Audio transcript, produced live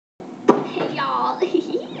y'all.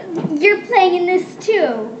 You're playing in this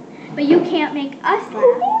too, but you can't make us laugh.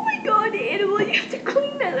 Oh my god, Animal, you have to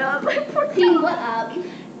clean that up. I forgot. Clean what up?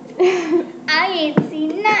 I ain't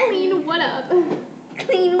seen nothing. Clean what up?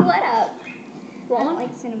 Clean what up? Well, I don't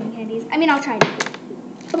like cinnamon candies. I mean, I'll try it.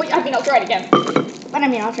 Wait, I think I'll try it again. But I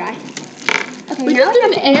mean, I'll try. Okay, We now just I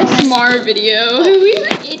did an ASMR video. We were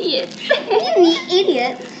idiots. You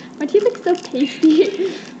idiot. My teeth look so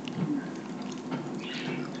tasty.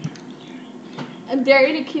 I dare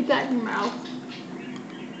you to keep that in your mouth.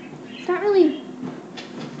 It's not really.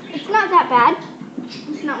 It's not that bad.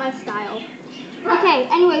 It's not my style. Okay.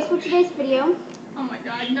 Anyways, for today's video, Oh my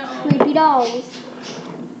god, no. creepy dolls.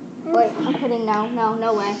 Wait, I'm kidding. No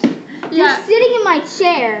way. Yeah. You're sitting in my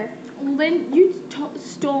chair. Lynn, you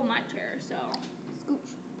stole my chair, so.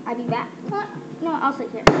 Scooch. I'll be back. No, I'll sit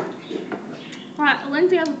here. Alright,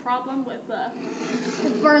 Lindsay has a problem with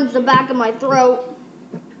It burns the back of my throat.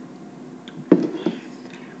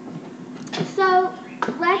 So,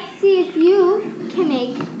 let's see if you can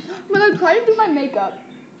make. I'm gonna try to do my makeup.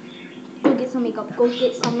 Go get some makeup. Go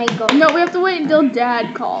get some makeup. No, we have to wait until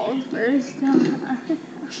Dad calls first.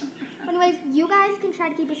 Anyways, you guys can try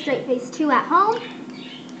to keep a straight face too at home.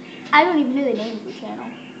 I don't even know the name of your channel.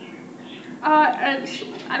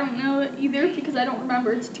 I don't know it either because I don't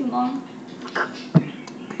remember. It's too long.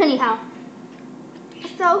 Anyhow.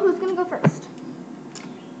 So, who's gonna go first?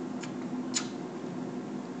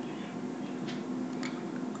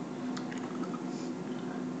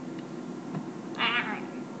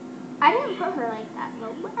 I didn't put her like that,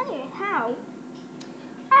 though. But anyhow,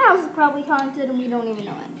 that house is probably haunted and we don't even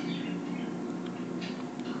know it.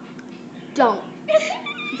 Don't.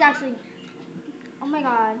 It's actually. Oh my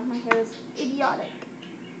god, my hair is idiotic.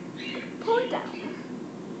 Pull it down.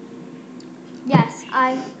 Yes,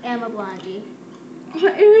 I am a blondie.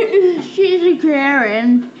 She's a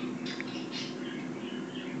Karen.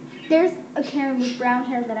 There's a Karen with brown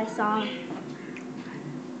hair that I saw.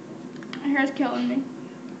 My hair's killing me.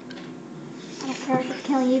 I don't care if it's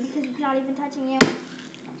killing you because it's not even touching you.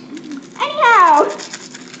 Anyhow!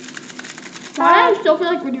 Why do I still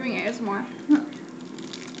feel like we're doing ASMR?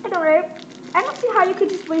 I know, right? I don't see how you could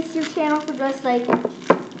just waste your channel for just like. Some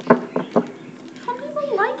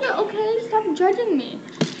people like it, okay? Stop judging me.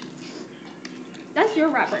 That's your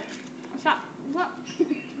rapper. Stop. What?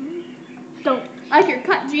 Don't. I like your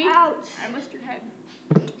cut, G. Ouch. I missed your head.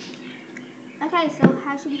 Okay, so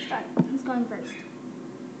how should we start? Who's going first?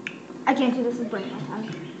 I can't do this with burning my tongue.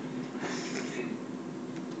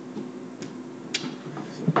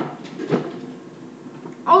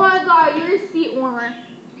 Oh my god, you're a seat warmer.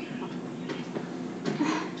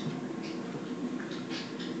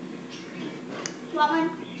 Want one?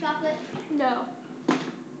 Chocolate? No.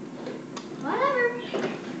 Whatever.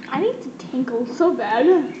 I need to tinkle so bad.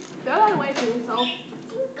 Throw that away for yourself.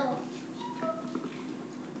 Tinkle.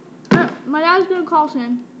 My dad's gonna call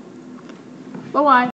soon. Bye-bye.